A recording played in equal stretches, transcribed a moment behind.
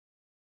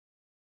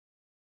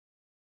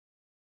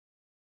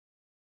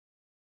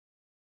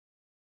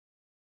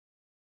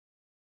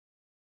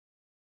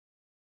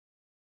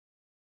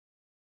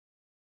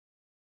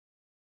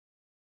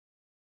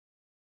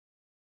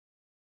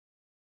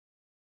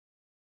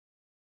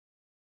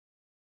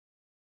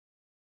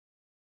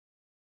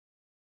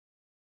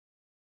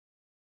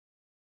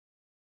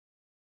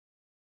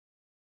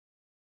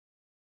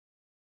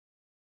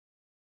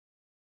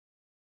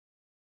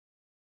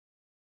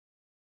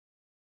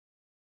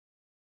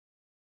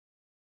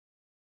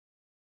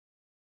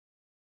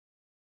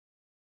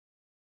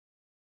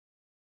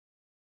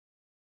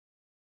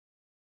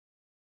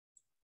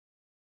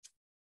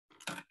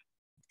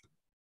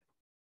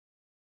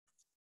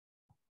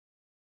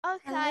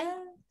Okay.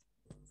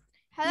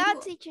 Hello,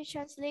 teacher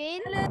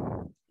Jocelyn.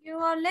 Hello. You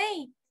are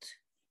late.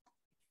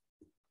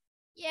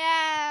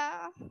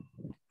 Yeah.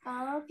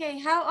 Okay,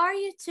 how are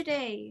you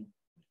today?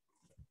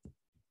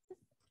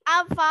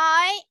 I'm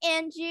fine,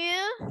 and you?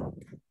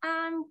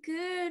 I'm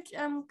good,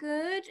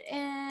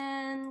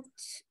 and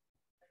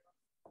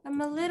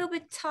I'm a little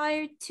bit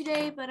tired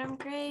today, but I'm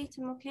great,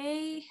 I'm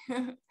okay.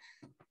 Okay,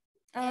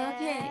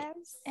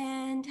 Yes.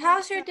 and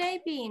how's your day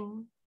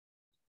been?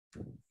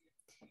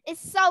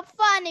 It's so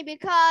funny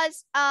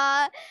because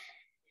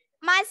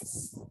my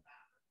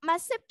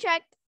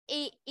subject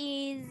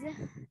is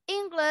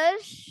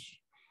English.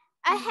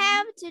 I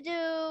have to do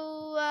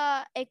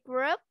a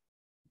group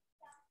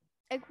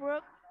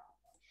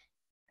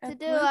to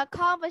do a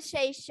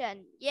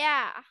conversation.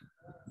 Yeah.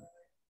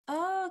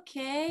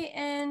 Okay,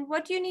 and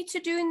what do you need to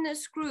do in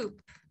this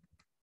group?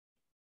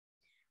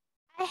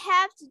 I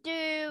have to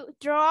do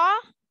draw.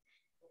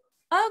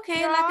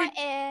 Okay, draw like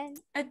and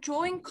a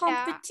drawing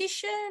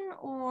competition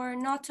or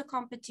not a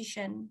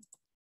competition?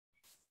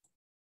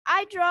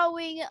 I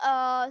drawing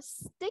a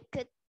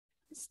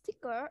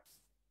sticker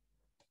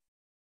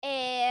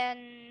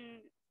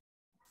and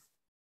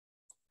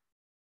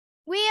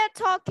we are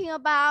talking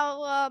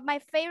about my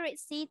favorite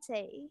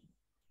city.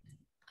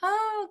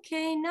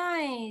 Okay,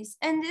 nice.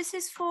 And this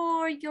is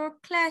for your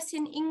class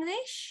in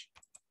English?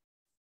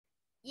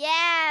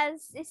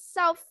 Yes, it's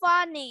so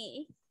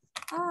funny.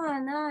 Oh,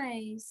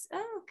 nice.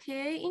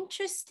 Okay,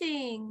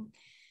 interesting.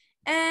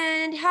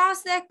 And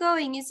how's that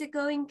going? Is it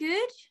going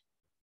good?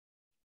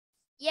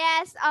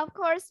 Yes, of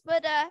course,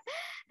 but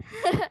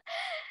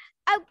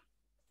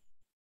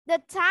the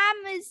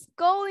time is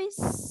going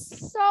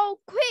so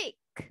quick.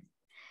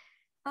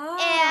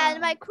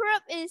 And my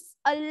group is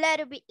a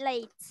little bit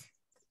late.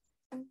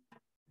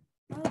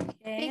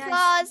 Okay.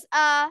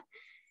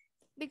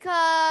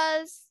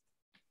 Because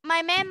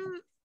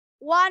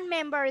one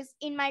member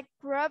in my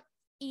group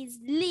is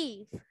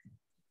leave.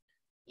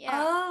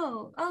 Yeah.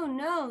 Oh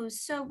no.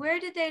 So where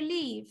did they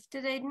leave? Do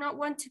they not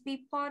want to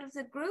be part of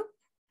the group?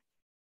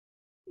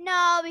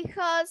 No,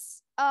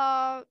 because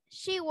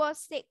she was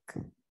sick.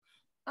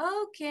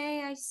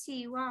 Okay, I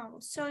see. Wow.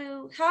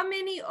 So how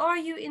many are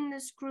you in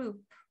this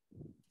group?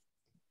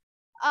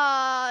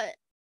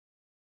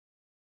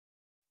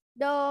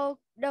 The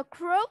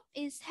group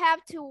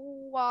have to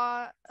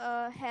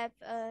have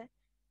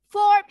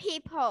 4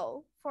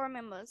 people, 4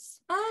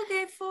 members.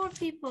 Okay, 4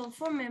 people,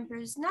 4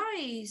 members.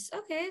 Nice.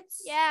 Okay.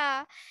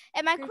 Yeah,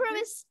 and my group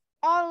is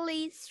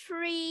only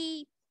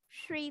three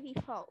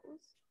people.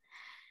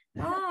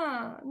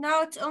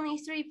 Now it's only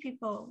 3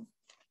 people.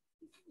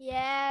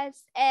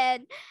 Yes,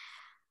 and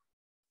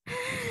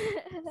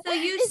so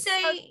you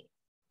say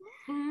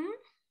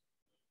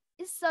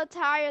it's so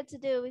tired to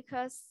do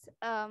because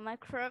my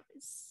group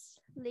is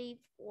leave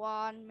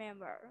 1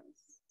 member.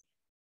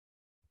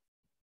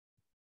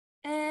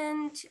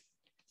 And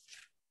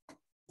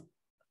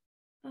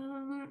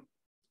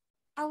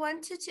I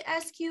wanted to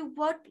ask you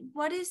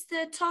what is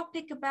the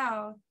topic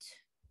about?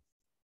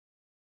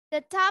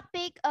 The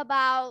topic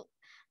about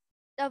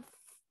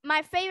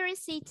my favorite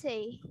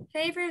city.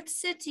 Favorite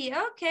city.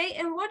 Okay,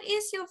 and what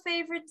is your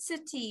favorite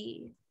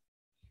city?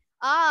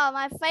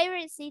 My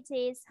favorite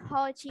city is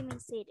Ho Chi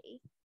Minh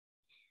City.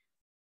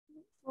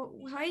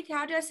 Wait,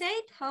 how do I say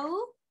it?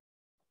 Ho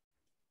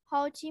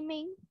Chi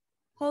Minh.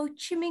 Ho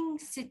Chi Minh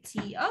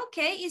City.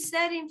 Okay, is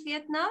that in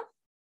Vietnam?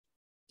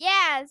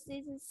 Yes,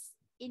 this is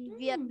in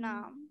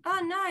Vietnam.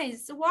 Oh,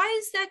 nice. Why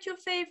is that your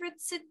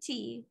favorite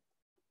city?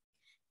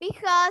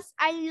 Because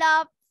I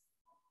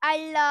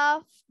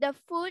love the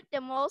food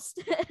the most.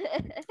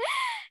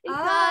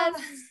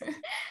 Because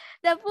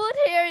the food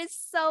here is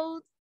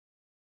so.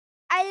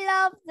 I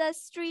love the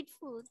street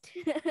food.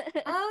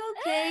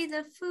 Okay,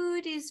 the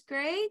food is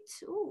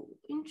great. Oh,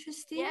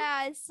 interesting.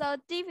 Yeah, it's so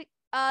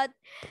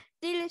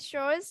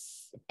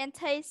delicious and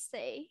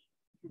tasty.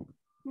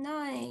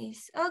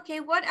 Nice. Okay,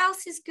 what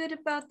else is good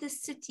about the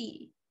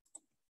city?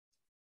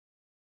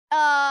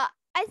 I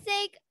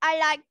think I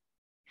like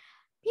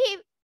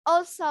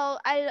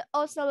I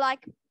also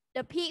like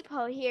the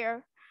people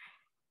here.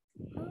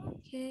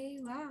 Okay,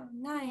 wow,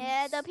 nice.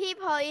 Yeah, the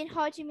people in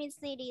Ho Chi Minh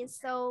City is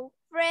so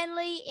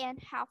friendly and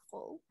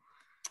helpful.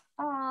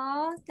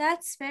 Oh,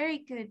 that's very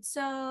good.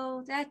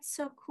 So that's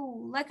so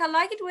cool. Like I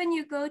like it when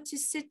you go to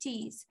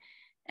cities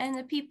and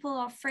the people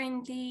are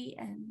friendly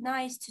and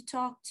nice to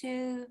talk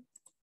to.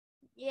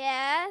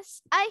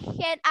 Yes, I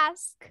can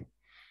ask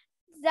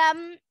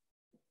them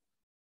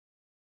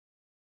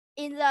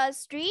in the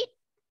street.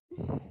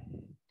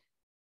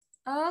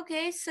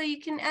 Okay, so you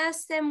can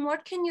ask them.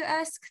 What can you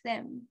ask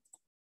them?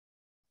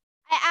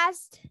 I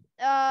asked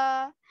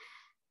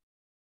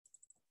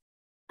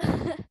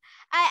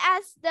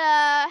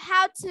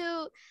how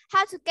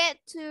to get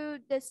to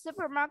the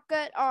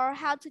supermarket or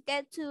how to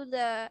get to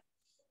the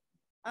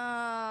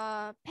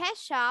pet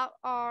shop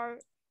or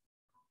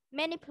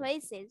many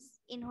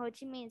places in Ho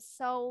Chi Minh.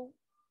 So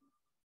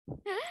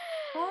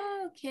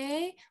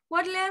okay,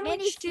 what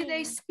language do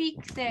they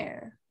speak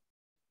there?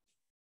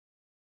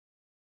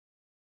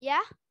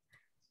 Yeah.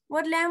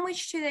 What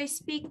language do they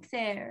speak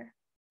there?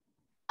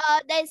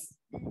 They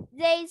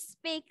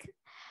speak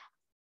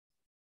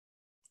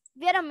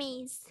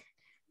Vietnamese.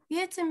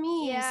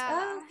 Vietnamese. Yeah.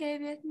 Oh, okay,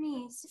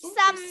 Vietnamese.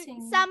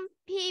 Interesting.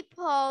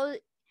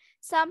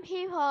 Some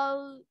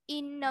people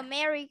in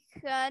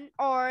American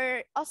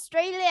or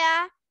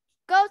Australia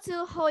go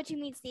to Ho Chi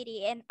Minh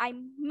City, and I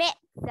met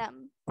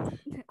them.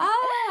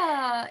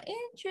 Ah,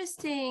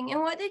 interesting.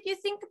 And what did you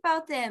think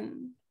about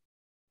them?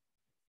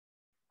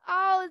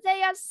 Oh,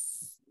 they are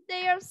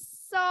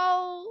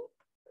so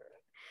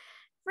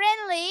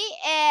friendly,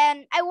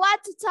 and I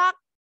want to talk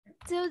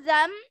to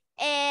them,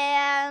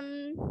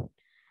 and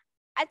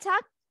I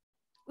talk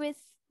with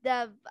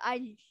them.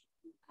 I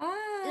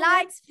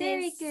like that's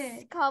very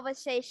good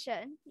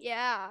conversation.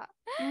 Yeah.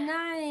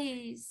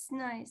 Nice.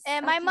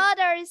 And my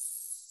mother is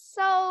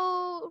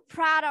so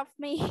proud of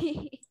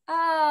me.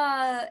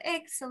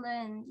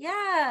 Excellent.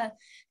 Yeah,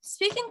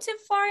 speaking to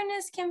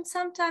foreigners can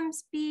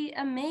sometimes be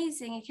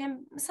amazing. It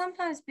can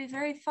sometimes be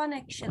very fun,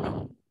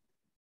 actually.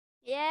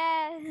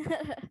 Yeah.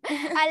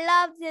 I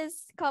love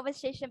this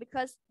conversation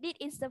because it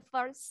is the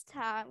first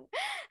time.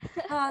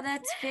 Oh,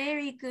 that's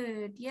very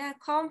good. Yeah,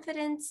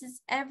 confidence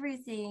is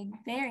everything.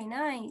 Very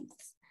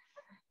nice.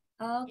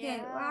 Okay,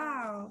 yeah.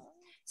 Wow.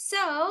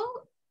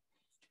 So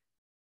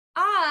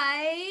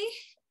I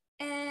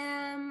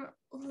am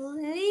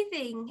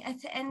leaving at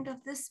the end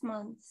of this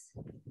month.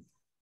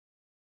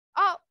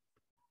 Oh,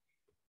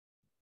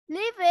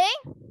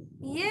 leaving?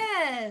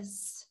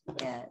 Yes.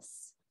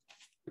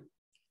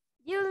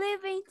 You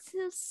leaving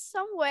to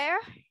somewhere?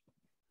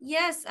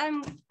 Yes,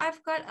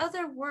 I've got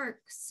other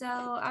work, so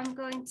I'm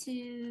going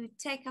to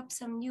take up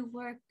some new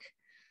work.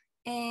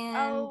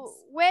 And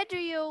where do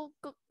you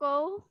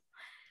go?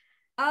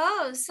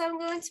 Oh, so I'm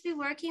going to be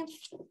working.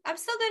 I'm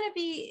still going to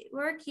be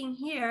working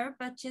here,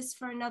 but just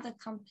for another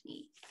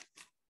company.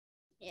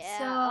 Yeah.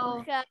 So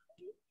okay.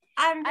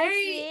 I'm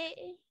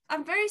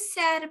very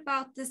sad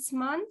about this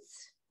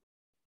month.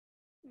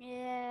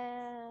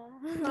 Yeah.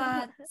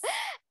 But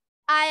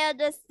I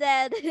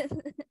understand.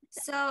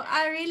 So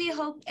I really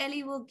hope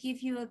Ellie will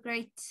give you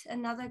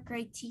another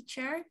great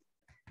teacher.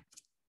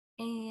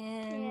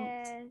 And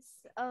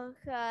yes,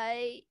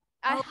 okay.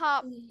 I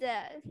hope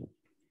that.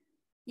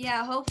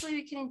 Yeah, hopefully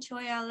we can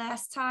enjoy our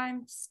last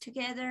times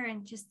together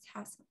and just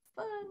have some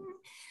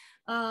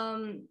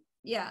fun.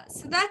 Yeah,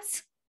 so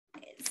that's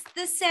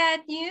the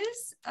sad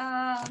news.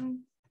 Yeah,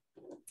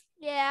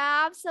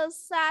 I'm so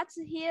sad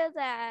to hear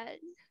that.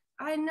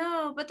 I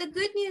know, but the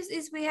good news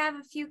is we have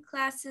a few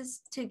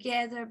classes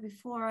together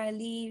before I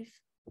leave.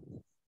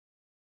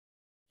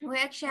 We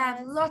actually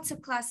have lots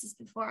of classes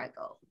before I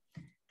go.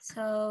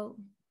 So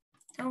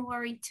don't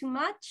worry too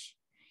much.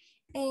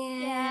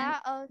 And yeah,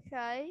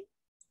 okay.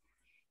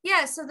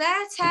 Yeah, so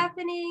that's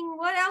happening.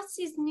 What else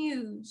is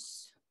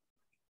news?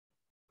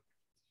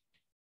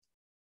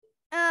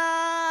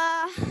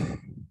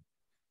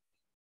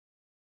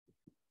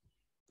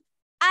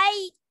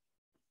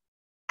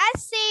 I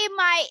see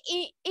my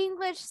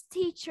English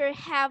teacher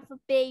have a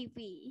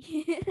baby.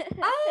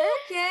 Oh,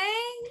 okay.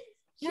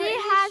 She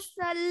has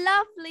a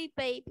lovely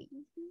baby.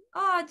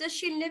 Oh, does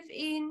she live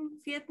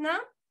in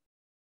Vietnam?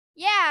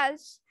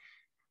 Yes.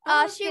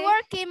 Okay. She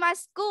works in my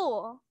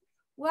school.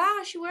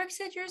 Wow, she works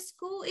at your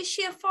school. Is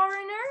she a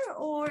foreigner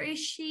or is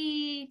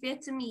she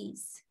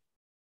Vietnamese?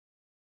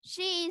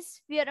 She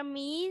is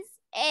Vietnamese,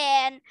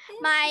 and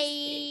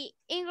my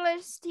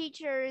English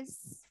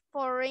teacher's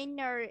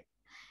foreigner.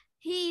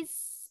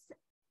 He's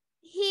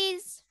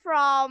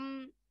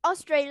from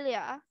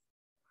Australia.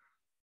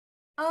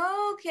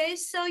 Okay,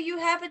 so you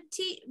have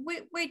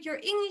wait, your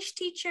English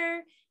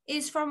teacher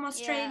is from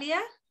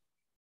Australia?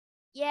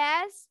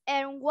 Yes,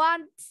 and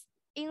one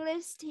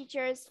English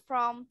teacher is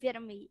from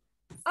Vietnamese.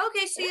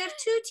 Okay, so you have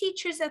two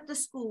teachers at the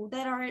school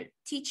that are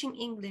teaching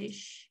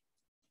English.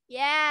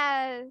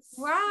 Yes.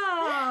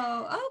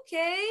 Wow,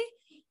 okay.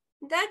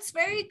 That's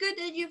very good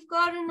that you've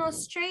got an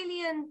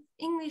Australian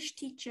English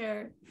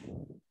teacher.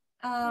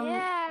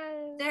 Yes.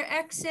 Their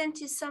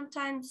accent is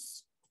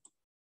sometimes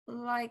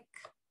like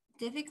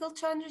difficult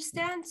to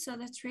understand, so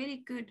that's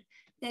really good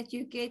that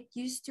you get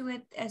used to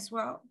it as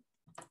well.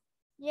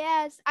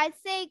 Yes, I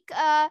think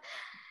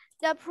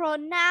the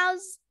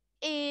pronouns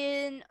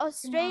in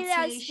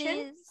Australia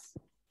is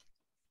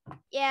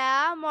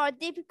more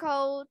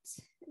difficult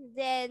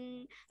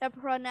than the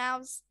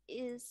pronouns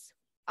is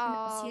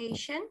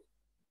pronunciation.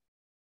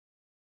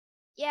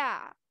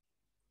 Yeah.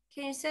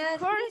 Can you say that?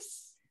 Of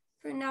course.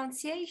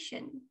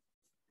 Pronunciation.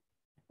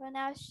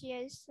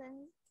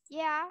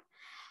 Yeah.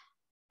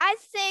 I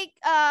think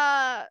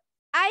I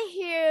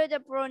hear the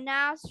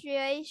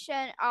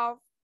pronunciation of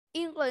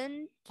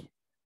England.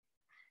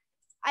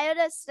 I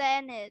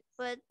understand it,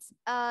 but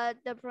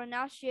the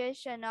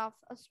pronunciation of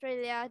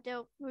Australia, I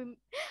don't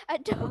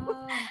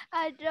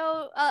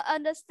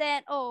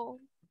understand all.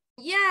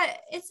 Yeah,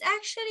 it's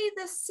actually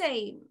the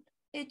same.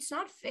 It's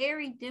not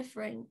very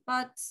different,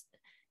 but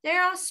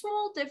there are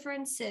small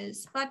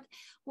differences. But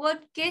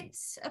what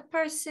gets a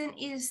person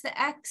is the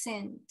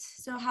accent,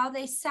 so how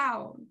they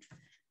sound.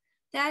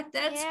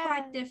 That's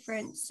quite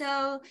different.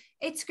 So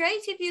it's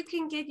great if you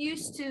can get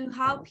used to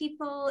how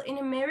people in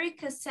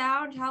America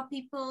sound, how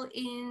people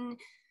in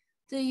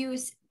the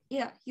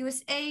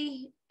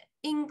USA,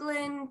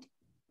 England,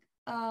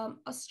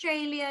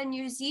 Australia,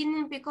 New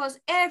Zealand, because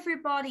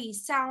everybody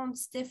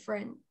sounds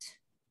different.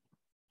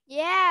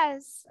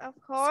 Yes, of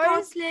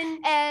course.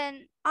 Scotland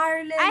and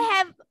Ireland.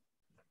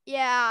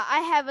 I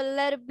have a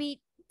little bit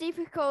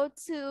difficult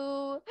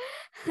to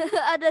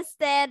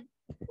understand.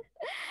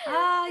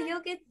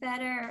 You'll get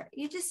better.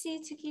 You just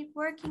need to keep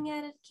working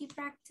at it, keep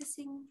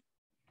practicing.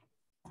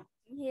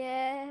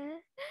 Yeah.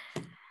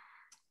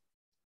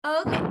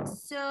 Okay,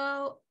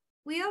 so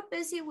we are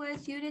busy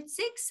with Unit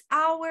 6,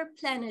 Our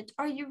Planet.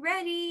 Are you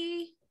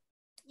ready?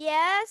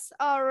 Yes,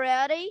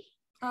 already.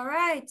 All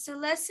right, so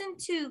lesson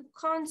 2,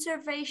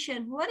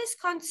 conservation. What is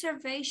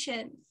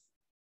conservation?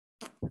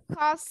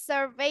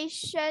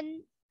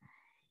 Conservation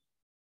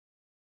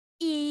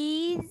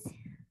is...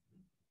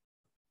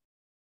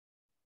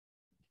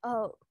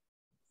 Oh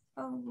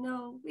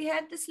no, we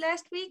had this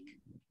last week.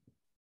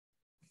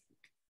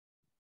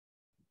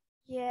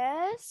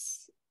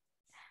 Yes.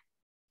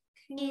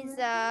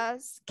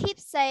 Is keep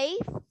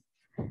safe.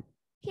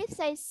 Keep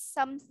safe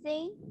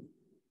something.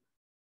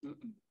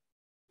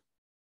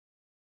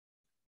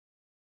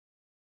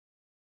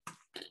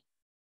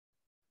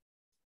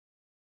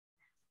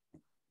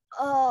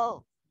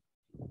 Oh,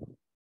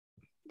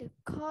 the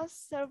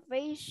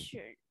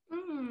conservation.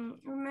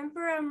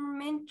 Remember,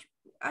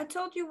 I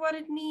told you what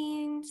it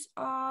means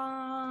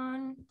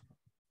on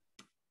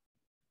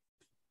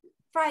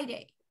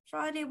Friday.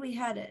 Friday we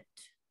had it.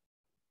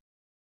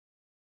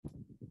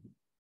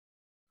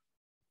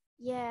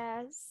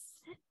 Yes.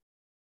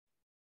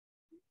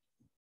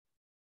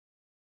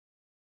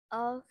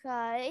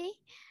 Okay.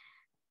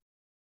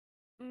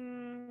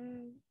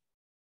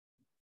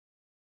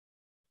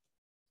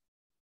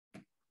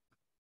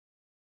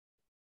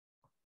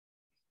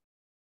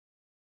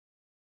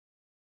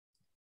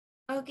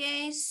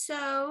 Okay,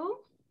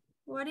 so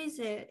what is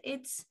it?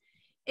 It's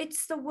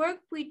the work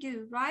we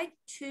do, right?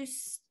 To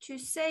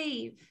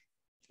save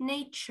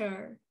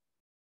nature,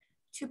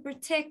 to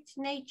protect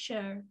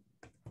nature.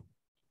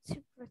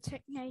 To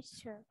protect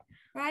nature.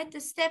 Right?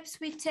 The steps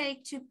we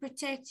take to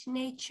protect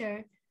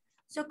nature.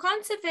 So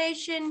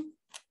conservation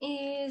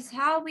is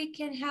how we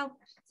can help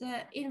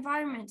the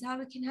environment, how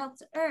we can help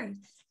the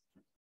earth.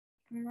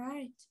 All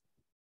right.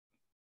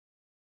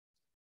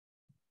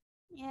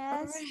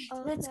 Yes.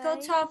 All right. Okay. Let's go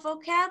to our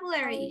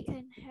vocabulary. How we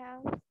can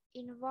help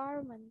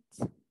environment.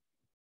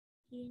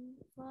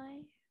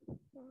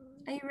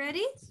 Are you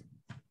ready?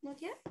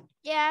 Not yet?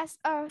 Yes.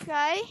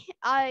 Okay.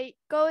 I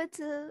go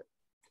to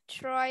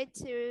try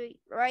to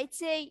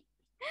write it.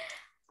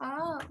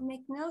 Oh,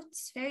 make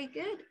notes. Very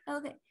good.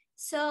 Okay.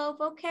 So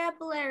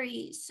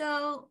vocabulary.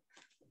 So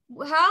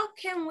how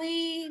can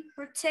we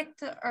protect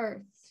the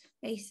earth?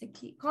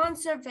 Basically,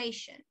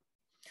 conservation.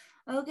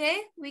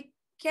 Okay, we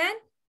can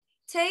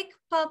take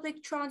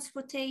public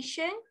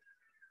transportation.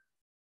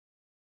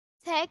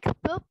 Take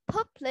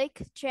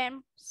public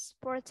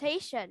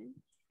transportation.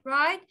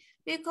 Right,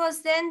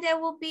 because then there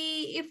will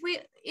be,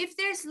 if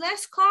there's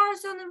less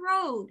cars on the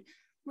road,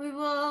 we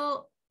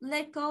will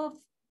let go of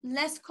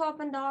less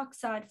carbon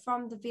dioxide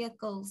from the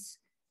vehicles.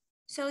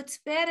 So it's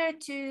better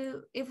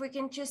to, if we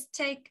can just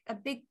take a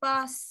big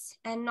bus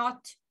and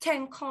not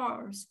 10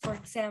 cars, for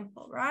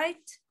example,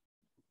 right?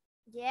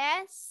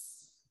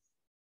 Yes.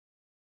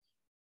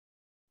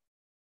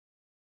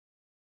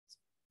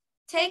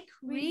 Take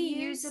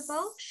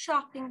reusable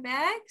shopping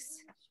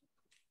bags.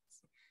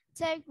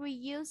 Take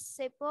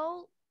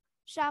reusable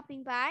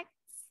shopping bags.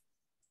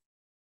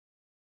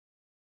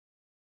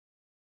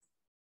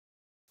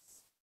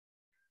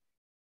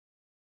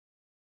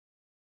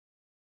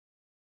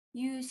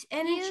 Use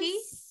energy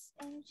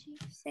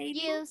saving.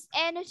 Use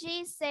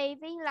energy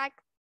saving like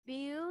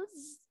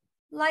bulbs.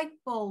 Light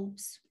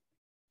bulbs.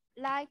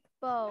 Light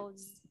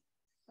bulbs.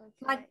 Okay.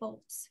 Light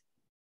bulbs.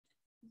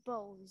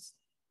 Bulbs.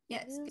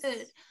 Yes, Use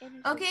good.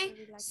 Okay,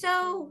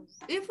 so bulbs.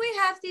 if we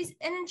have these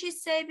energy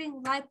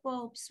saving light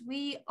bulbs,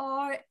 we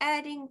are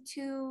adding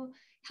to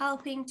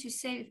helping to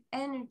save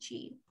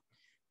energy,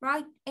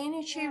 right?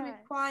 Energy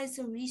requires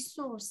a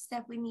resource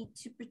that we need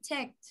to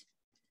protect.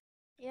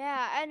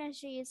 Yeah,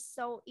 energy is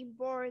so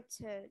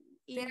important.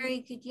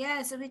 Very good.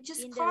 Yeah, so we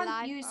just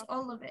can't use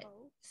all of it.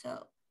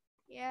 So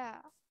yeah.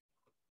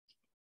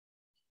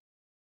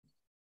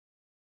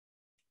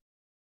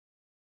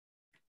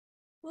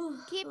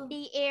 Keep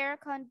the air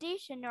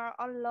conditioner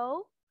on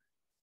low.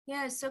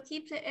 Yeah, so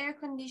keep the air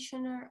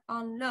conditioner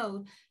on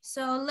low.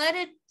 So let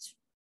it,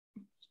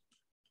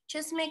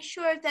 just make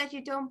sure that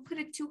you don't put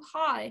it too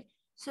high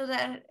so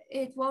that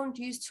it won't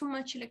use too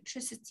much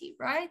electricity,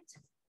 right?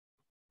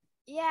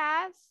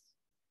 Yes.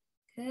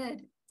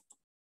 Good.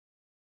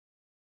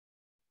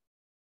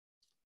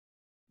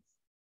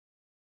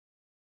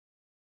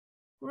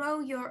 Grow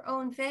your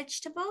own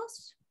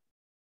vegetables.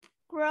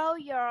 Grow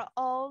your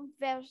own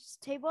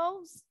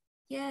vegetables.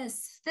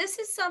 Yes, this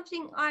is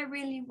something I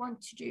really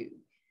want to do.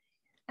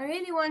 I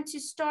really want to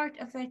start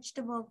a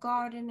vegetable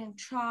garden and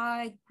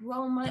try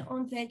grow my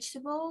own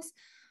vegetables,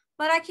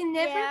 but I can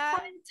never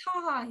find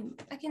time.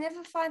 I can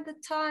never find the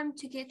time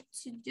to get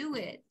to do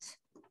it.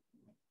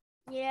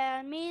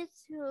 Yeah, me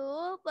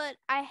too, but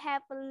I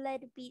have a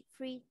little bit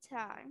free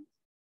time.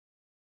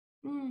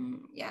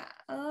 Yeah,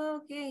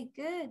 okay,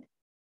 good.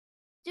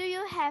 Do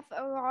you have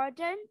a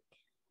garden?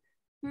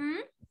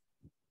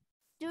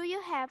 Do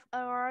you have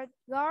a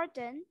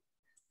garden?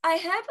 I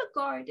have a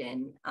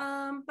garden,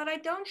 but I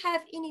don't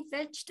have any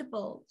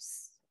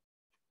vegetables.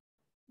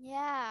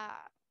 Yeah.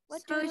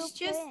 What so do you it's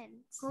just plant?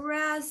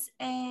 grass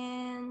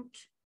and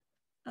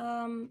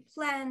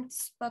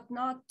plants, but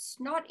not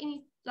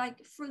any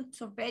like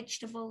fruits or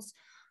vegetables.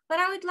 But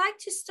I would like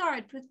to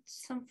start with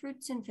some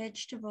fruits and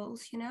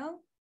vegetables, you know?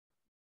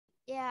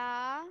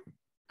 Yeah,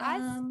 I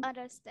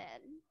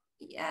understand.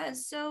 Yeah,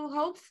 so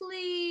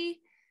hopefully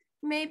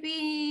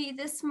maybe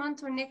this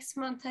month or next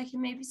month I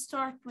can maybe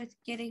start with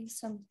getting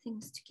some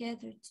things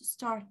together to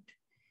start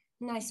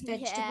a nice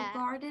vegetable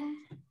garden.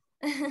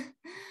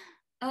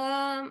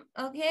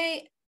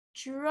 Okay,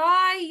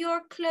 dry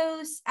your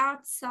clothes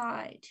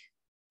outside.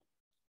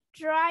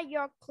 Dry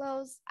your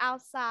clothes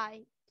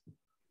outside.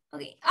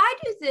 Okay, I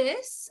do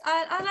this.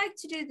 I like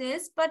to do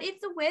this, but if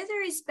the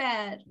weather is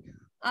bad,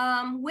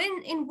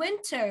 when in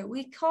winter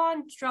we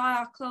can't dry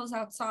our clothes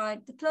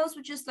outside, the clothes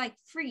would just like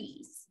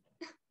freeze.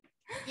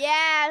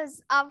 Yes,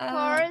 of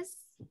course.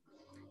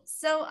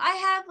 So I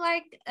have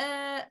like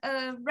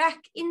a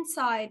rack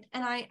inside,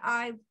 and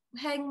I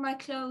hang my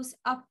clothes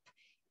up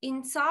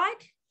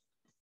inside.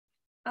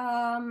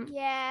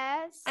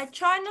 Yes. I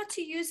try not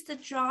to use the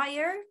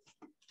dryer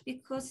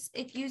because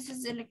it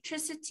uses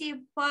electricity,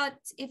 but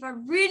if I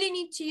really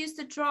need to use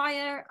the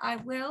dryer, I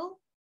will.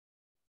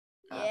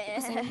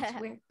 Because I need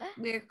to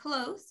wear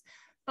clothes.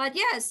 But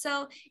yeah,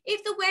 so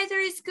if the weather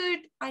is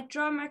good, I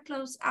dry my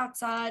clothes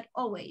outside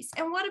always.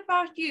 And what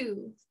about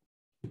you?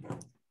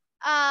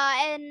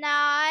 And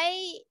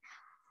I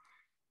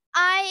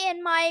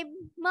and my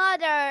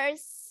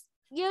mother's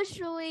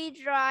usually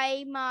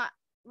dry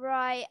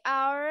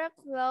our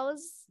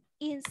clothes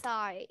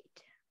inside.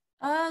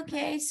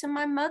 Okay, so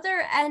my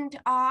mother and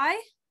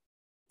I.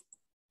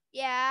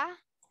 Yeah.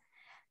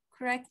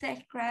 Correct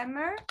that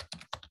grammar.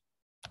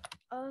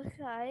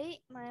 Okay,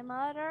 my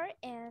mother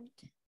and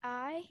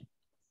I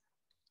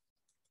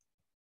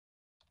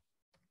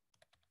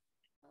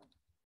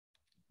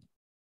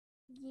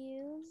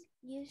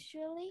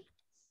usually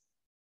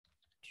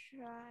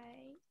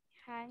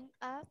hang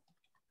up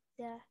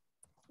the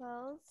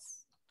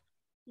clothes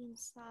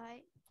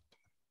inside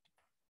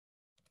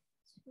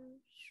to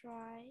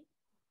dry.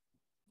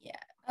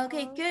 Yeah.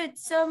 Okay, good.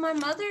 So my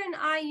mother and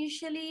I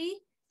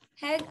usually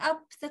hang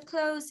up the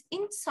clothes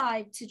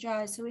inside to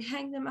dry. So we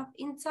hang them up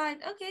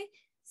inside. Okay,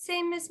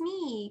 same as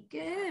me.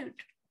 Good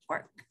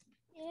work.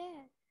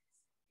 Yeah.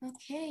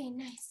 Okay,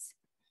 nice.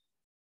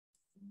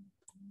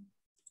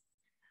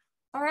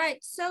 All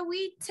right, so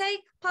we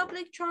take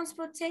public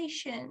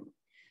transportation.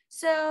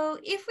 So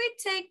if we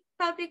take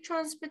public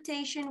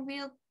transportation,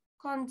 we'll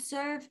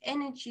conserve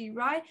energy,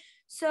 right?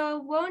 So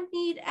won't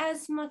need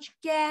as much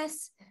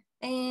gas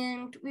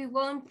and we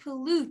won't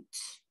pollute,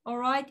 all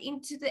right,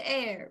 into the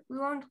air. We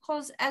won't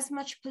cause as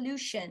much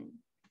pollution.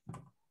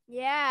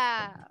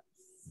 Yeah.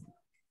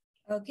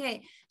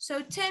 Okay,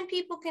 so 10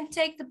 people can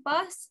take the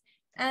bus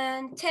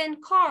and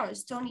 10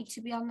 cars don't need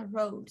to be on the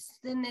roads.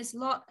 Then there's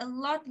a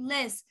lot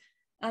less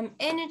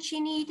energy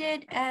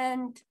needed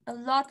and a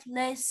lot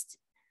less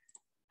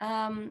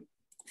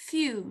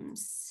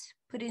fumes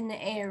put in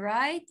the air,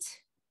 right?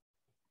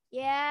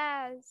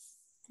 Yes.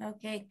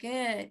 Okay,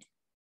 good.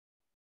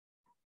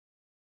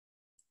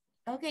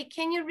 Okay,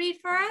 can you read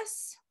for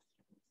us?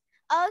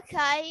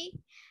 Okay.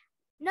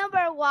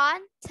 Number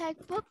 1,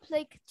 take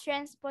public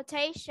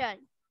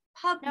transportation.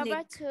 Public.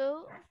 Number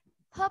 2,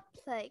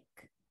 public.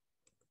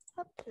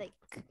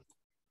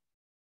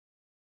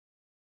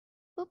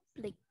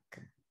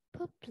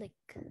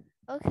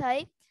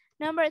 Okay.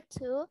 Number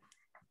 2,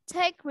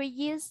 take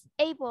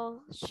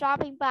reusable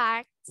shopping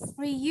bags.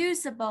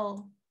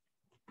 Reusable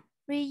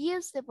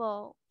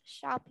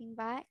shopping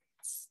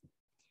bags.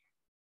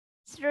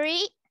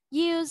 3,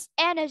 use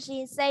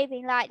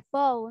energy-saving light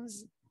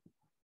bulbs.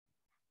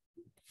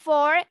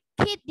 4,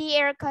 keep the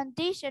air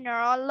conditioner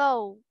on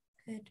low.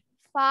 Good.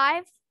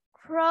 5,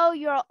 grow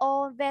your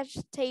own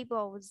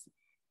vegetables.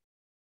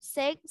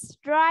 6,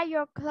 dry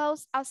your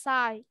clothes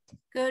outside.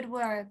 Good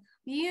work.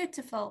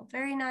 Beautiful.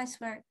 Very nice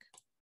work.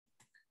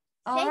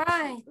 All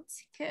right.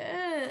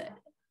 Good.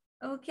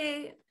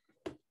 Okay.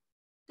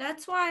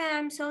 That's why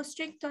I'm so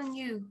strict on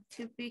you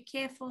to be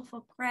careful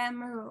for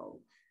grammar or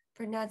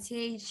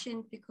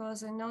pronunciation,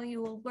 because I know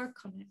you will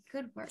work on it.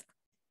 Good work.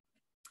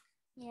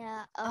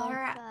 Yeah. Okay. All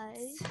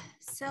right.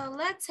 So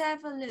let's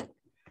have a look.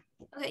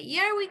 Okay,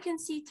 here we can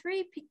see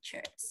 3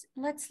 pictures.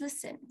 Let's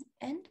listen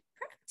and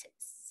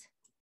practice.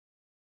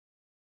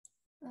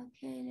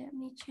 Okay, let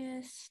me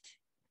just,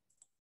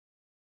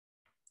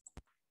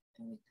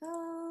 there we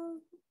go.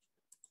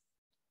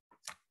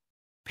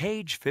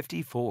 Page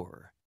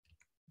 54.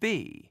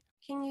 B.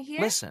 Can you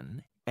hear?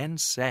 Listen and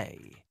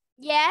say.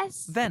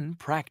 Yes. Then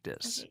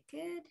practice. Okay,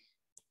 good.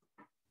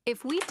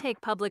 If we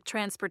take public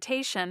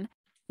transportation,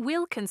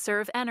 we'll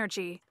conserve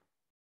energy.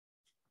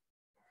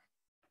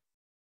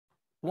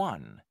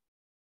 1,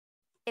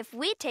 If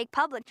we take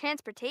public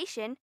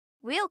transportation,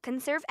 we'll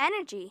conserve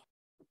energy.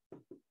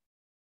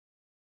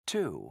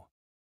 2,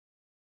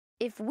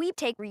 If we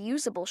take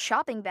reusable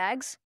shopping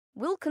bags,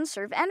 we'll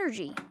conserve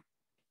energy.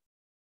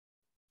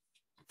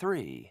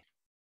 3,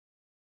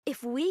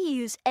 If we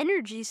use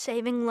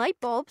energy-saving light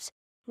bulbs,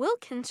 we'll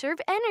conserve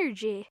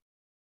energy.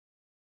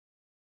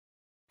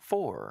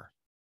 4,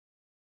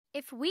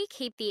 If we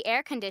keep the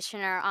air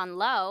conditioner on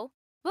low,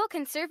 we'll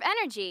conserve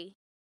energy.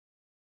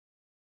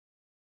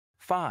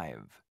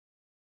 5,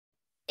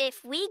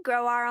 If we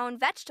grow our own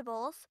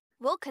vegetables,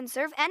 we'll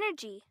conserve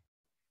energy.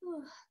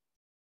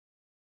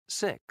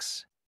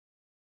 6,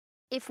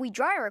 If we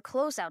dry our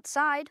clothes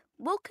outside,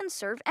 we'll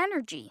conserve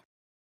energy.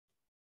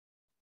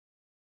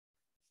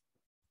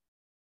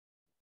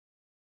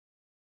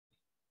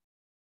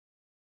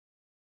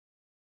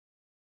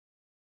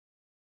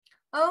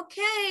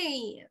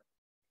 Okay.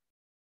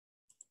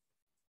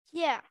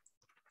 Yeah.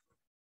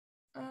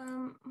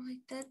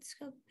 Let's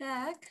go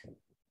back.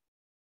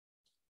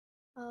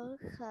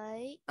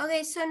 Okay.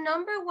 Okay, so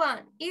number 1,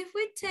 if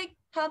we take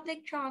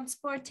public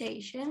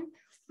transportation,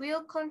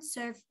 we'll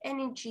conserve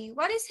energy.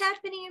 What is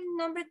happening in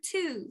number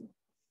 2?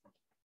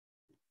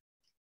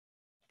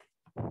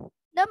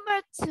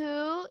 Number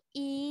 2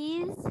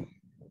 is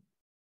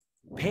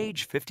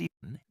page 50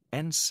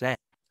 and say.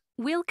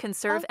 We'll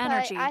conserve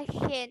energy. I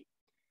can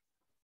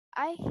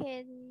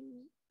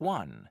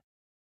 1,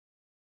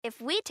 If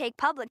we take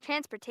public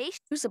transportation,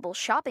 reusable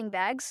shopping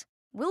bags,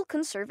 we'll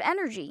conserve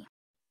energy.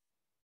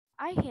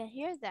 I can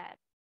hear that.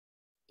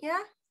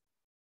 Yeah?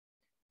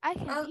 I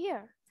can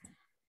hear.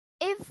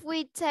 If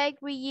we take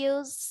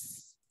reusable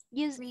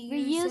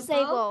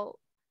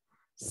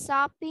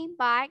shopping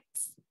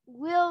bags,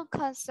 we'll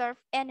conserve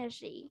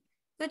energy.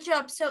 Good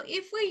job. So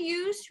if we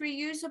use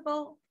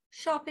reusable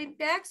shopping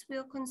bags,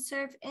 we'll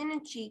conserve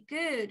energy.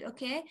 Good,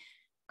 okay?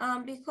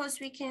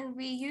 Because we can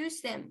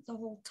reuse them the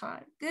whole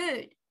time.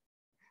 Good.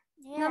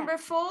 Yeah. Number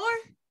 4?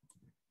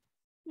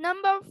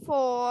 Number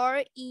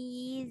 4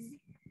 is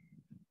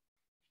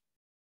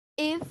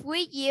if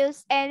we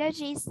use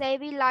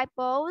energy-saving light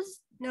bulbs.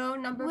 No,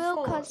 number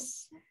 4.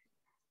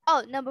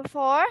 Number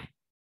 4.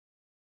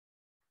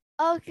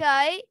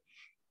 Okay.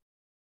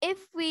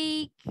 If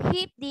we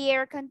keep the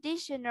air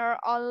conditioner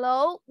on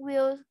low,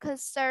 we'll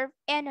conserve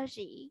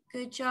energy.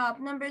 Good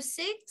job. Number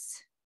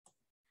 6?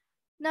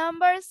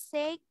 Number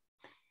 6.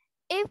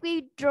 If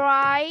we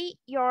dry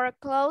your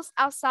clothes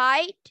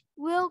outside,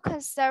 we'll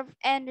conserve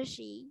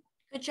energy.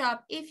 Good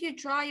job. If you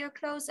dry your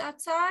clothes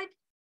outside,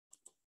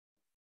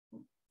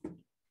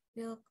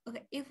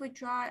 if we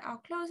dry our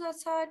clothes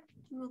outside,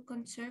 we'll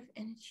conserve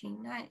energy.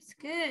 Nice.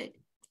 Good.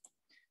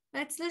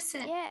 Let's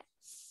listen. Yes.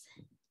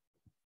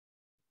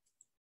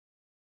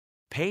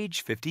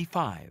 page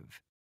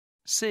 55.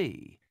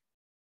 See.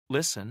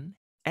 Listen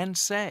and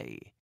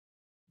say.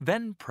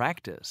 Then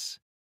practice.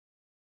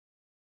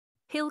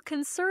 He'll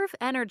conserve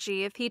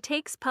energy if he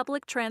takes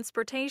public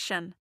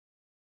transportation.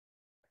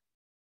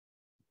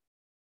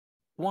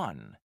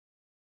 1,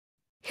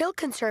 He'll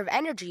conserve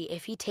energy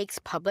if he takes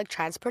public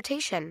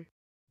transportation.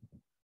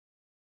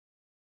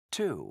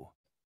 2,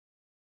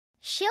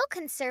 She'll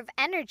conserve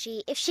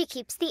energy if she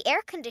keeps the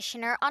air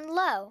conditioner on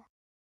low.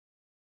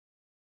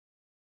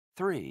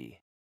 3,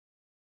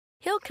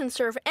 He'll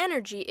conserve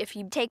energy if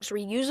he takes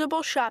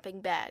reusable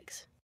shopping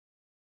bags.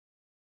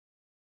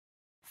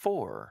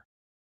 4,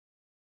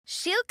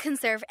 She'll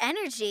conserve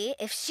energy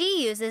if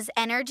she uses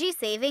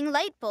energy-saving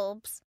light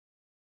bulbs.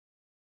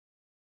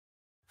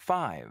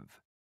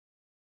 5,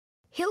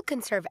 He'll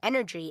conserve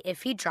energy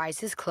if he dries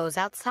his clothes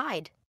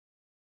outside.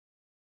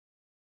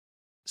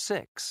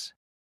 6,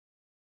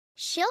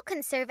 She'll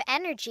conserve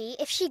energy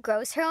if she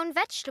grows her own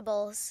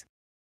vegetables.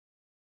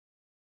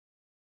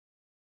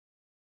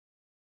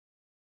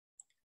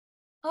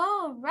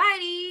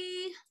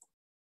 Alrighty.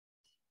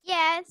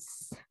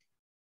 Yes.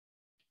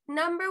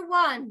 Number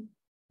 1.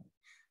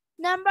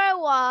 Number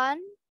 1.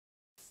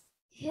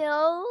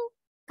 He'll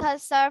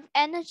conserve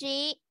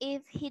energy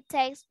if he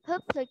takes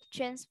public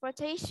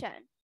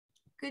transportation.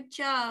 Good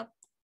job.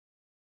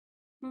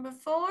 Number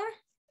 4.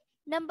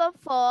 Number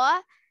 4.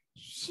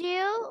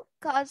 She'll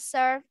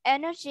conserve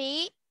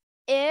energy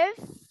if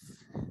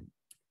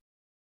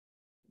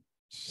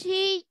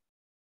she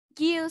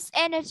uses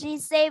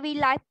energy-saving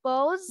light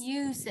bulbs.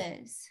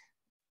 Uses.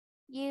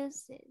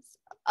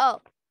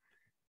 Oh,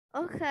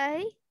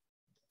 okay.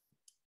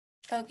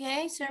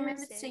 Okay, so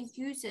remember to say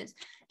uses.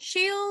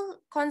 She'll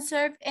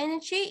conserve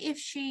energy if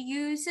she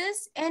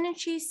uses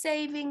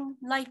energy-saving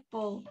light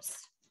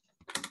bulbs.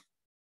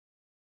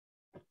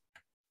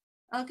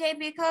 Okay,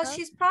 because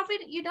she's probably,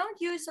 you don't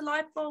use a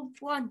light bulb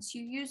once,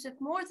 you use it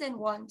more than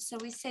once. So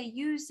we say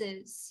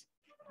uses.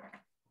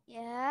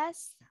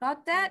 Yes.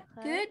 Got that?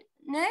 Okay. Good.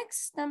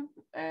 Next,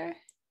 number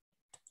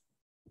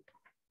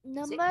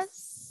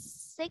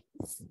 6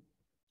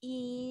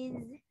 is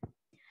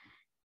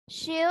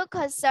She'll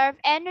conserve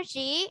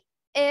energy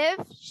if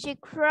she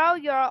crow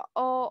your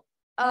or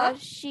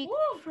she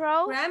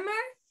crows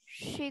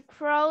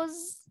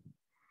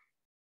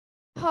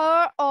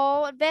her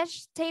own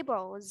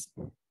vegetables.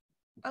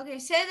 Okay,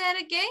 say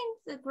that again.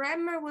 The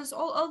grammar was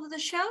all over the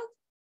show.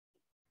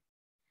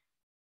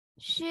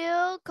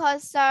 She'll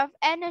conserve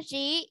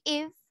energy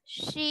if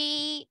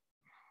she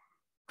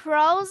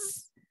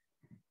crows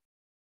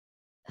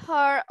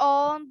her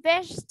own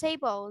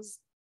vegetables.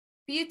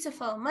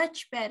 Beautiful,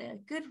 much better.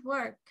 Good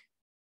work.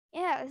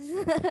 Yes.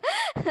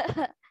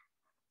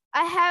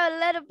 I have a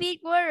little bit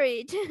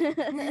worried.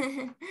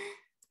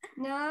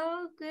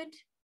 No, good.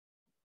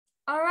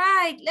 All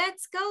right,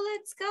 let's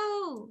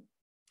go.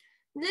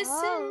 Listen.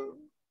 Oh.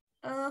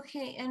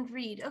 Okay, and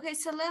read. Okay,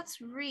 so let's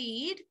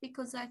read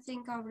because I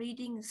think our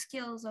reading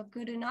skills are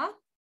good enough.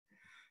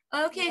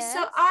 Okay, yes.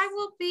 So I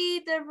will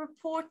be the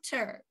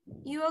reporter.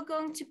 You are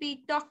going to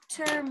be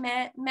Dr.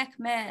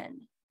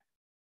 McMahon.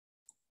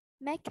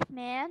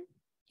 McMahon?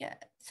 Yeah,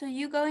 so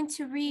you're going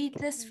to read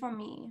this for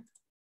me.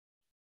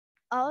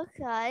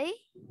 Okay.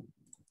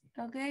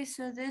 Okay,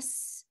 so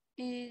this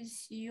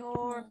is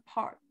your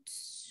part.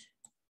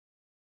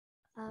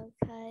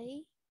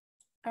 Okay.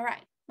 All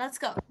right, let's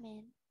go.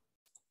 Man.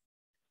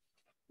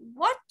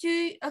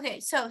 Okay,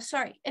 so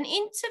sorry, an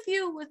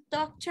interview with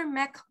Dr.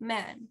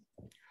 McMahon.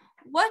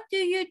 What do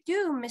you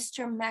do,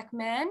 Mr.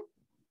 McMahon?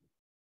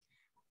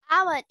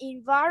 I'm an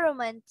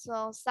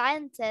environmental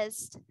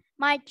scientist.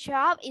 My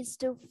job is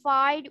to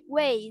find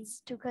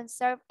ways to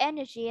conserve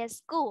energy at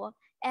school,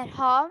 at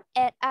home,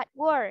 and at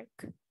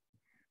work.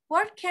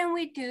 What can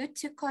we do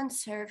to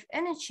conserve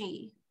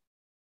energy?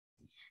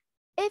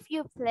 If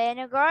you plant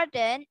a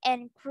garden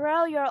and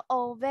grow your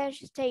own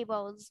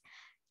vegetables,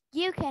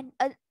 you can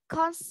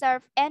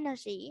conserve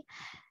energy.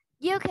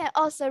 You can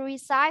also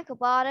recycle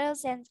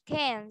bottles and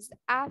cans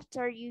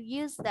after you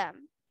use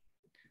them.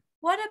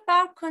 What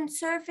about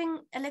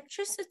conserving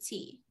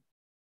electricity?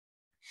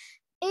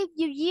 If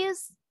you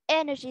use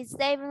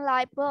energy-saving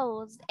light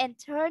bulbs and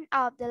turn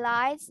off the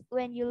lights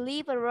when you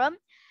leave a room,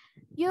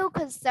 you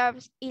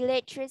conserve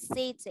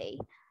electricity.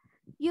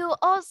 You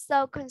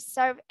also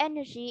conserve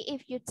energy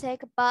if you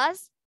take a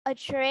bus, a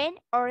train,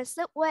 or a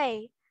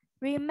subway.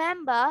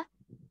 Remember,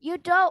 you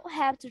don't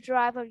have to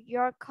drive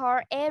your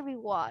car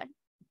everywhere.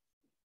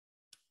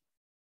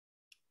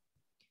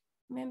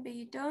 Remember,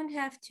 you don't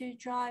have to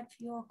drive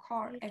your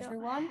car,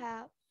 everyone. You don't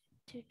have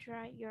to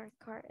drive your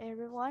car,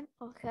 everyone.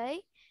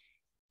 Okay.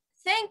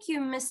 Thank you,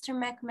 Mr.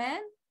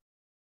 McMahon.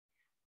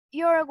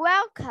 You're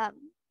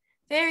welcome.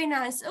 Very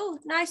nice. Oh,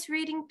 nice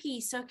reading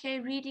piece. Okay,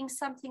 reading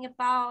something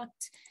about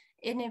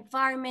an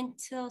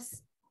environmental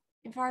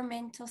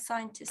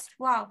scientist.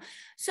 Wow.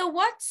 So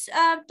what's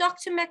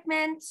Dr.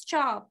 McMahon's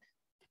job?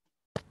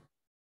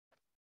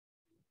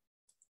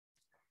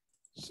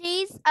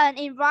 She's an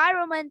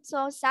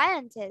environmental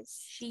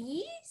scientist.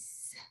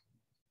 She's?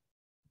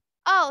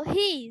 Oh,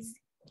 he's.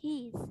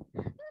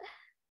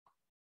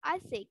 I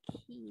think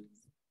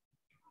he's.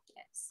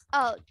 Yes.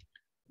 Oh.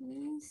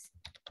 He's.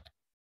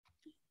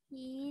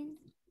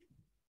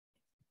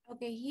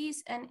 Okay,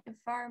 he's an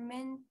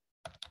environmental.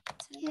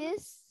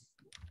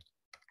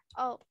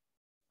 Oh.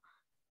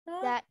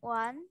 That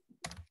one.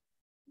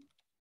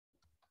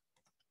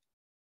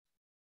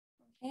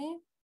 Okay.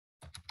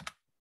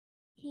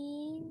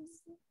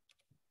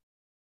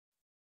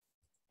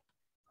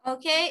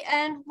 Okay,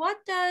 and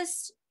what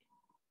does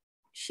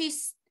she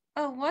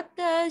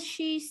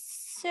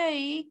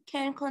say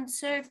can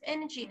conserve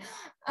energy?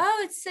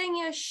 Oh, it's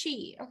saying a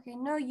she. Okay,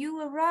 no, you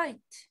were right.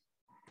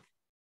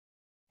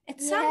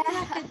 It sounds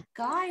like a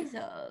guy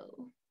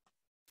though.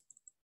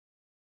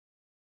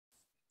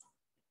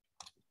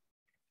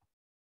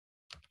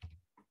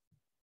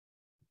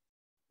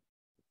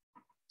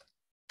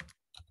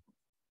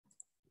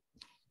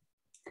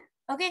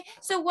 Okay,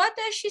 so what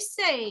does she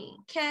say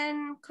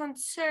can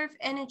conserve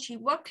energy?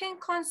 What can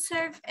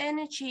conserve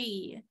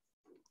energy?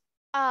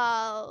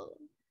 Oh,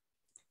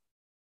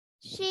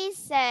 she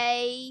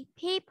say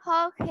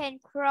people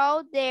can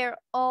grow their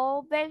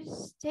own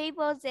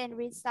vegetables and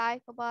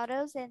recycle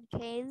bottles and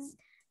cans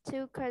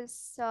to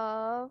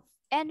conserve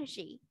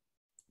energy.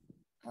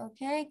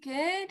 Okay,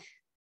 good.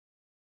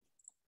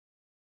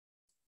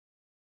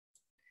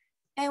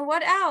 And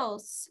what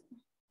else?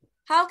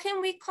 How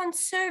can we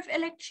conserve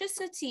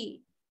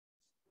electricity?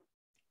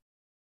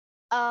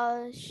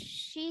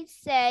 She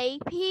say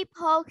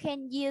people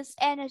can use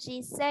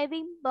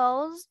energy-saving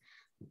bulbs,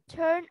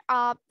 turn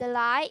off the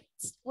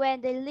lights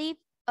when they leave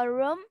a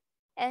room,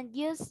 and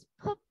use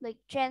public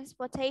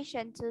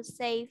transportation to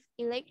save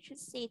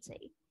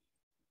electricity.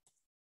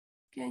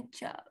 Good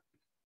job.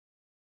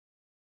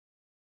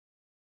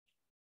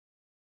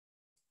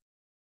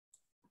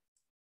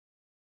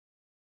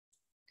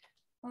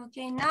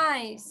 Okay,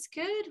 nice.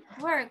 Good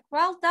work.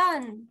 Well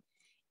done.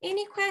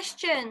 Any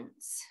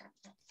questions?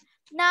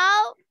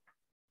 No,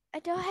 I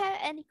don't have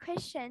any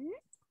question.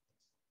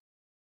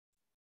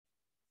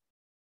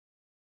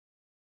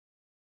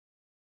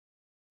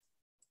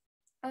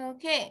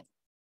 Okay.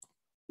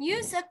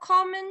 Use a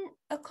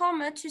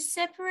comma to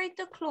separate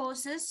the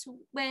clauses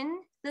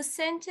when the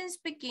sentence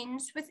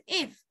begins with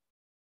if.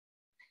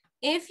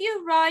 If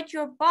you ride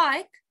your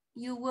bike,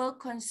 you will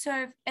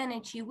conserve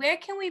energy. Where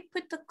can we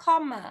put the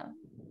comma?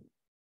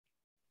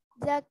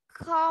 The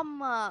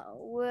comma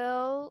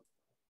will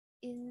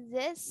in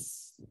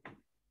this.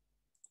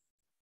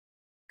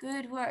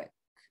 Good work.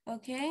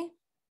 Okay.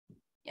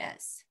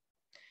 Yes.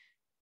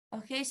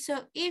 Okay,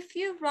 so if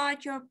you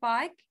ride your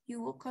bike,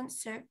 you will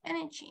conserve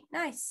energy.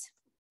 Nice.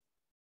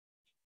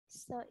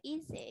 So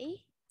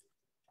easy.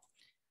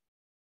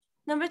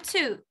 Number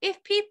 2,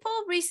 if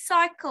people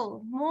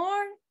recycle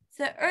more,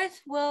 the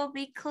earth will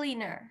be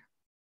cleaner.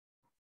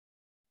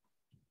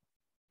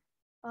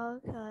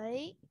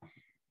 Okay.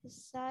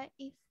 So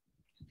if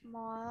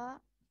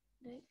more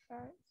the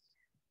earth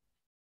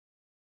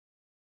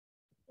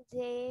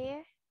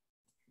there.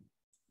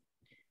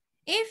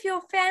 If your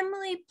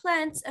family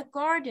plants a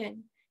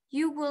garden,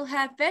 you will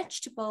have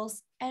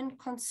vegetables and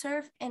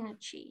conserve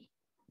energy.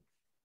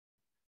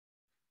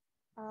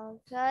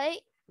 Okay.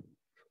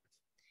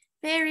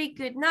 Very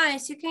good.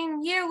 Nice. You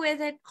can hear where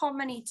that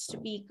comma needs to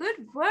be.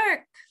 Good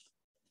work.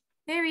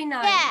 Very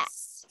nice.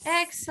 Yes.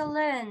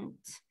 Excellent.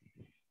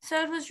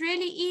 So it was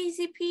really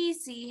easy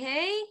peasy,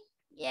 hey?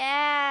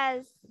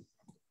 Yes.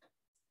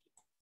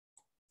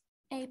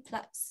 A+.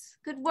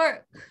 Good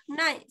work.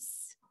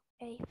 Nice.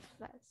 A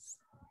plus.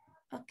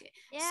 Okay.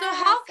 Yeah, So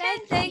how can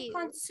thank they you.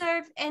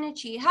 conserve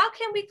energy? How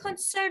can we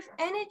conserve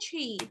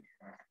energy?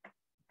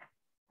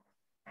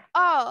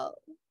 Oh,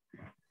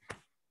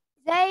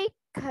 they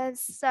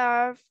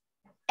conserve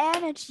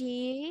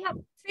energy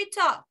Free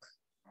talk.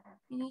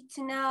 You need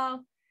to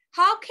know,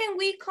 how can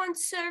we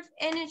conserve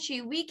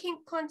energy? We can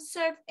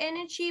conserve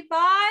energy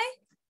by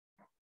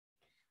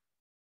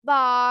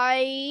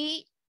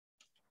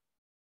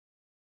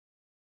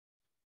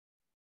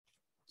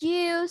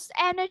use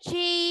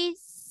energy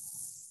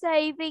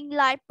saving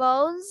light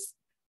bulbs.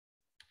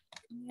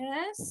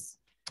 Yes.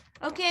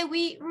 Okay,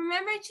 we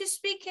remember to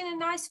speak in a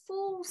nice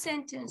full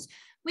sentence.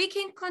 We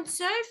can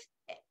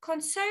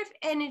conserve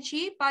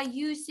energy by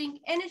using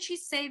energy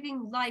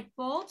saving light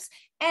bulbs.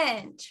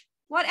 And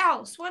what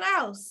else? What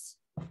else?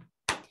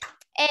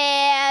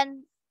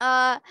 And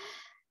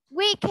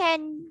we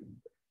can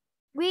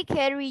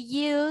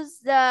reuse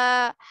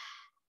the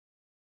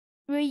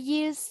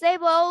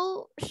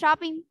reusable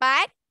shopping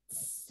bags.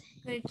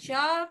 Good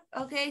job.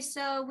 Okay,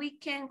 so we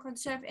can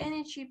conserve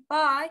energy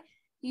by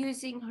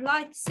using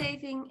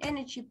light-saving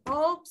energy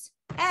bulbs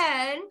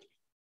and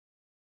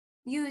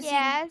using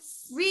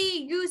Yes.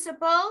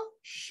 reusable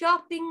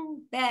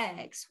shopping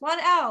bags.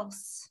 What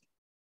else?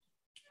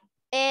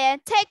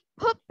 And take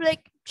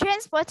public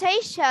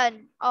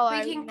transportation. Oh, We I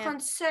can remember.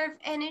 conserve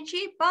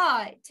energy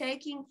by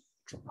taking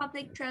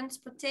public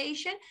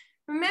transportation.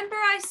 Remember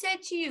I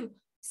said to you,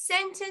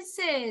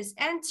 sentences,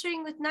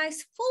 answering with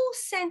nice full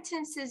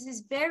sentences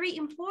is very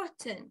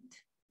important.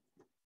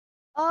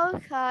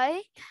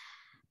 Okay.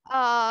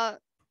 Okay.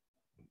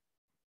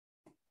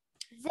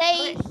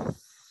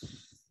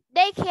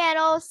 They can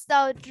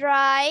also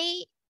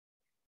dry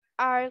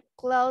our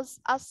clothes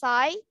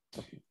outside.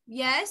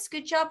 Yes,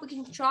 good job. We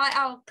can dry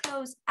our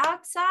clothes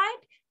outside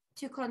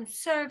to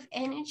conserve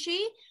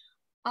energy.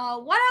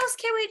 What else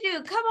can we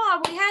do? Come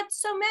on, we had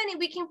so many.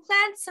 We can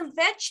plant some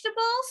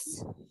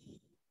vegetables.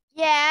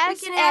 Yes, We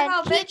can have and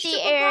our keep the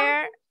vegetable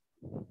air.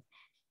 garden.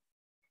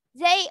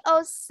 They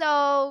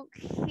also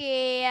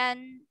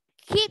can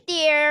keep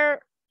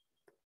their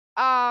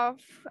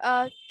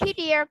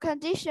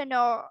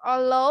conditioner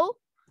on low.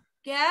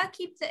 Yeah,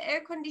 keep the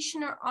air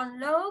conditioner on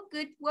low.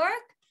 Good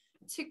work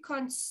to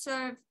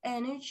conserve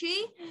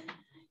energy.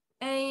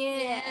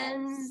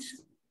 And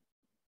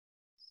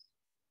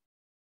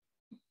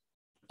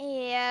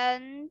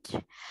Yes.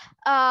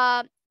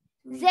 And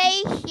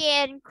they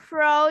can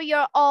grow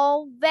your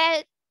own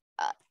I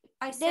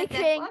they said that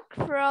can what?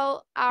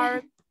 grow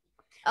our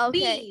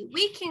okay.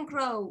 We can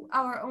grow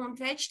our own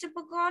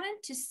vegetable garden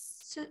to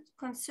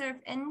conserve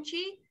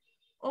energy,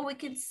 or we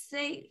can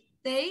say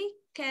they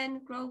can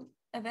grow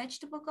a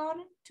vegetable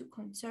garden to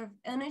conserve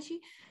energy.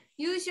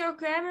 Use your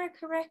grammar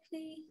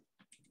correctly.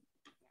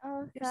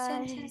 Okay. Your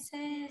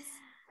sentences.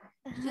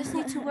 You just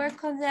need to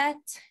work on that.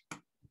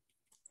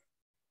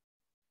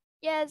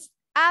 Yes,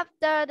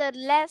 after the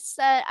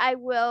lesson, I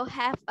will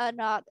have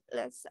another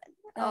lesson.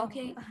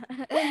 Okay.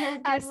 Oh.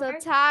 I'm so work.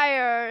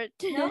 tired.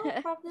 No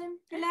problem.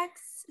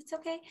 Relax. It's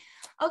okay.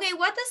 Okay,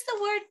 what does the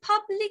word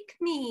public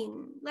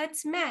mean?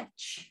 Let's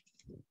match.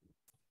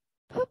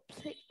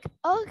 Public.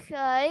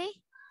 Okay.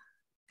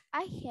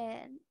 I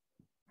can.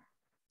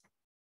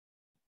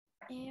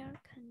 Air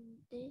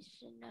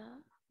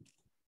conditioner.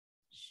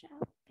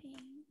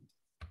 Shopping.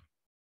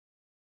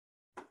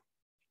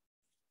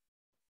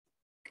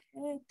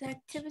 Good. The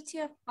activity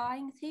of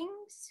buying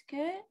things.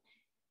 Good.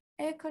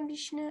 Air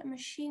conditioner, a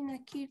machine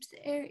that keeps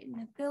the air in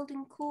the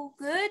building cool.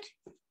 Good.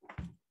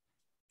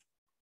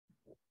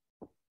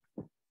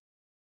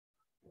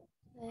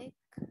 Like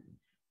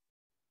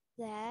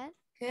that.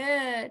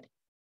 Good.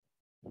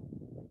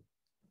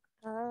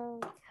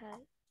 Okay.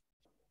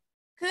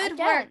 Good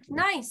work.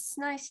 Nice,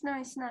 nice,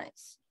 nice,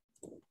 nice.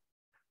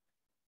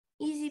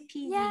 Easy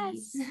peasy.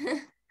 Yes.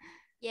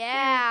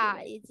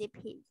 Yeah, easy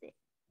peasy.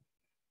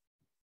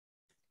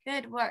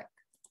 Good work.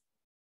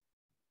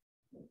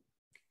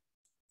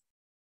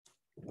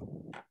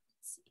 Let's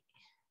see.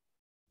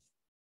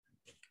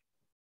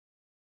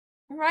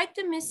 Write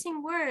the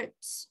missing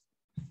words.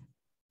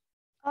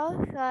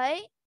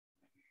 Okay.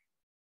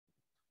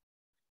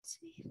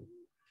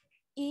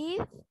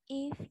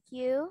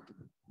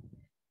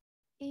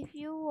 If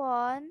you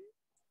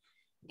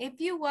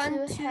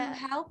want to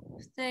help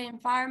the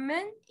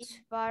environment,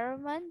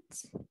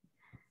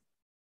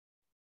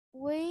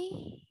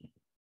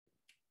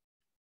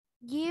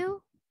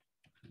 you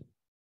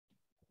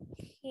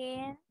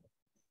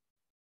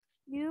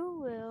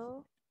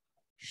will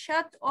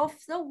shut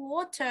off the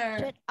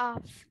water.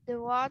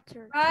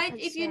 Right?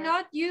 If you're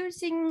not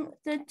using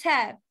the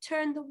tap,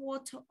 turn the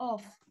water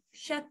off.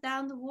 Shut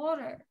down the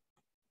water.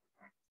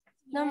 Yes.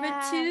 Number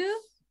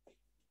 2.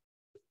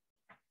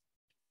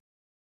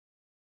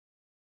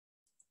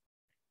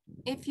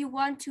 If you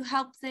want to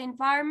help the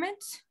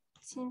environment,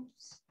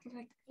 seems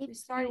like we're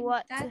starting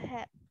with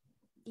that.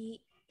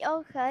 The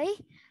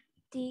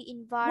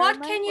environment.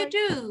 What can you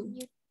do?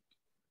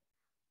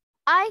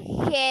 I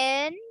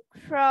can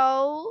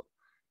grow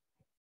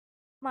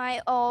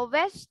my own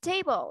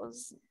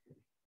vegetables.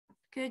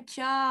 Good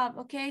job.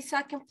 Okay, so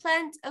I can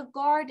plant a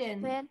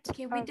garden.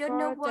 Okay, we don't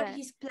know what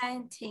he's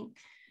planting.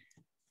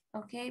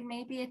 Okay,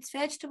 maybe it's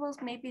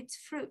vegetables, maybe it's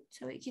fruit.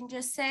 So we can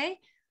just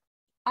say,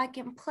 I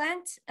can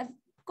plant a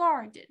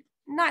garden.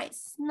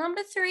 Nice.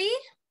 Number 3.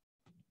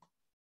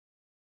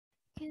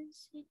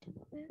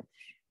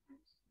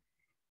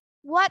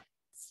 What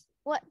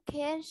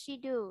can she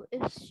do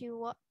if she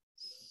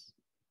wants?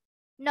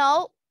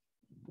 No.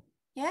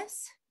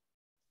 Yes.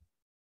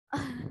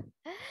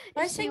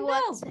 If she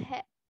wants to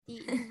help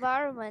the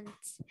environment.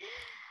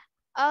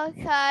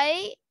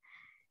 Okay.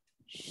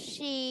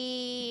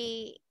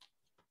 She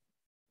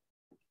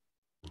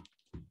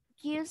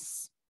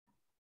uses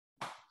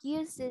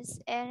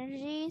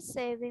energy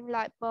saving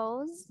light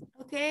bulbs.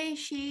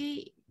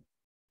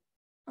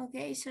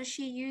 Okay, so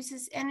she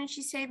uses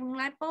energy saving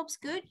light bulbs.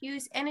 Good.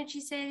 Use energy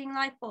saving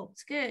light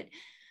bulbs. Good.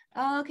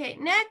 Okay,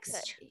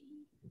 next.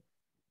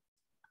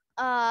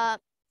 Okay.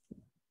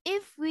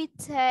 If we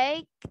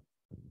take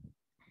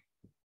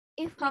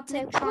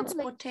public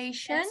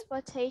transportation,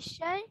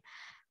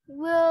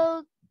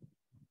 will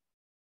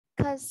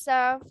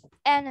conserve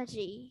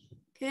energy.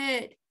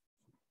 Good.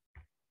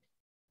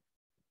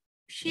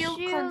 She'll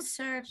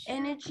conserve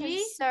energy.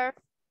 Conserve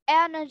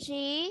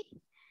energy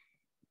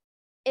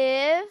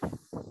if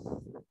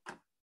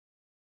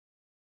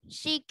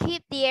she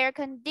keep the air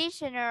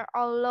conditioner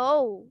on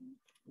low.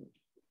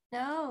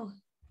 No.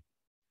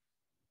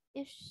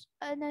 If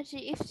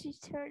she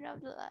turn off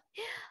the light.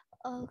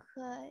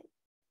 Okay.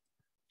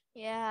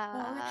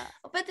 Yeah.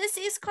 But this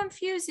is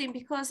confusing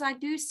because I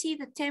do see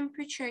the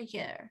temperature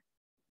here.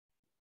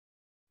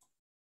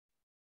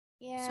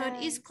 Yeah. So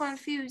it is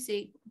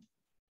confusing.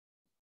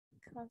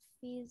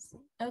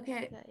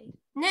 Okay.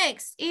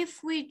 Next,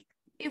 if we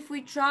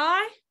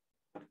dry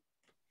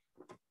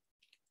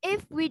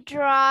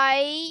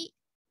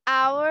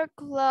our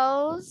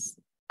clothes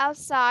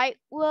outside,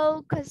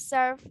 will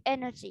conserve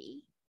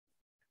energy.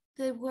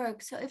 Good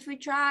work. So if we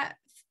dry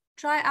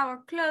our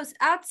clothes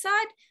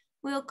outside,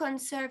 we'll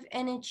conserve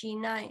energy.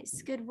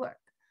 Nice. Good work.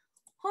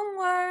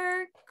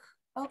 Homework.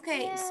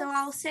 Okay, yes. So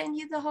I'll send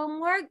you the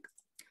homework.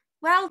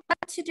 Well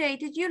done today.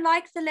 Did you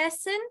like the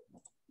lesson?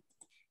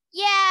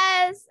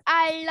 Yes,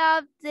 I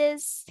love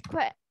this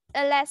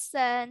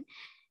lesson.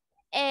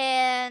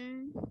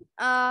 And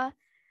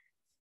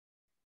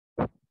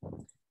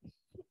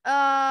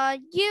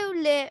you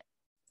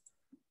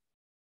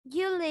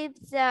leave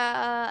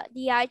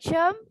the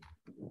item,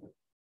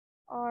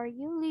 or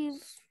you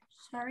leave.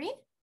 Sorry.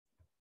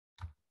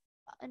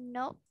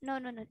 No.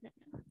 What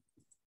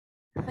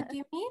do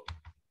you mean?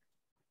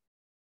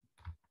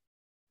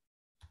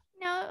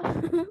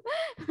 No.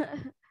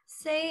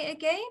 Say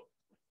again.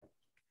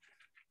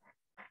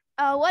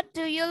 What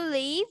do you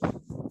leave?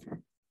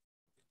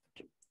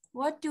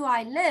 What do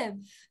I live?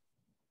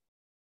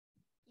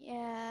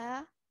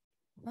 Yeah.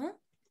 Huh?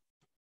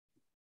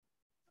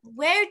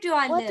 Where do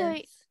I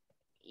live?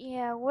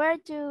 Where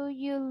do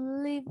you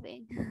live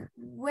in?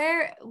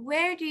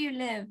 Where do you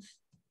live?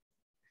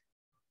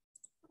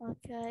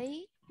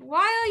 Okay.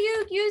 Why are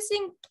you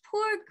using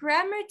poor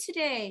grammar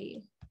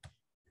today?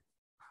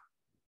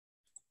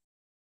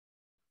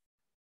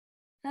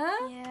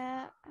 Huh?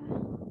 Yeah.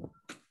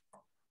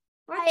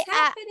 What's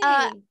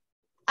happening?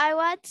 I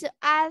want to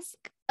ask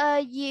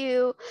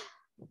you,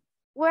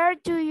 where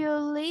do you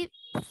live?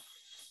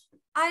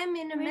 I'm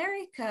in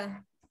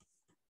America.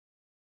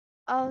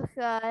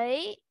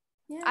 Okay.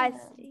 Yeah. I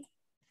see.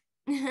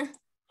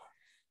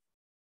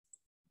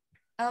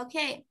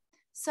 Okay.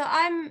 So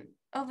I'm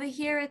over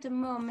here at the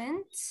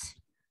moment,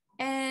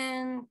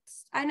 and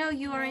I know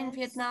you are in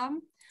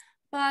Vietnam,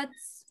 but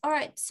all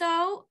right.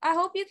 So I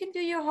hope you can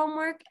do your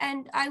homework,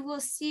 and I will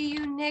see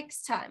you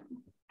next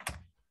time.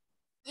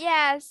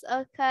 Yes,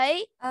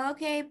 okay.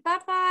 Okay,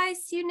 bye-bye.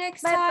 See you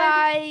next Bye time.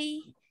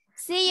 bye.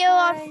 See you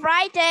on Bye.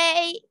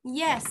 Friday.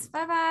 Yes,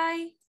 bye-bye.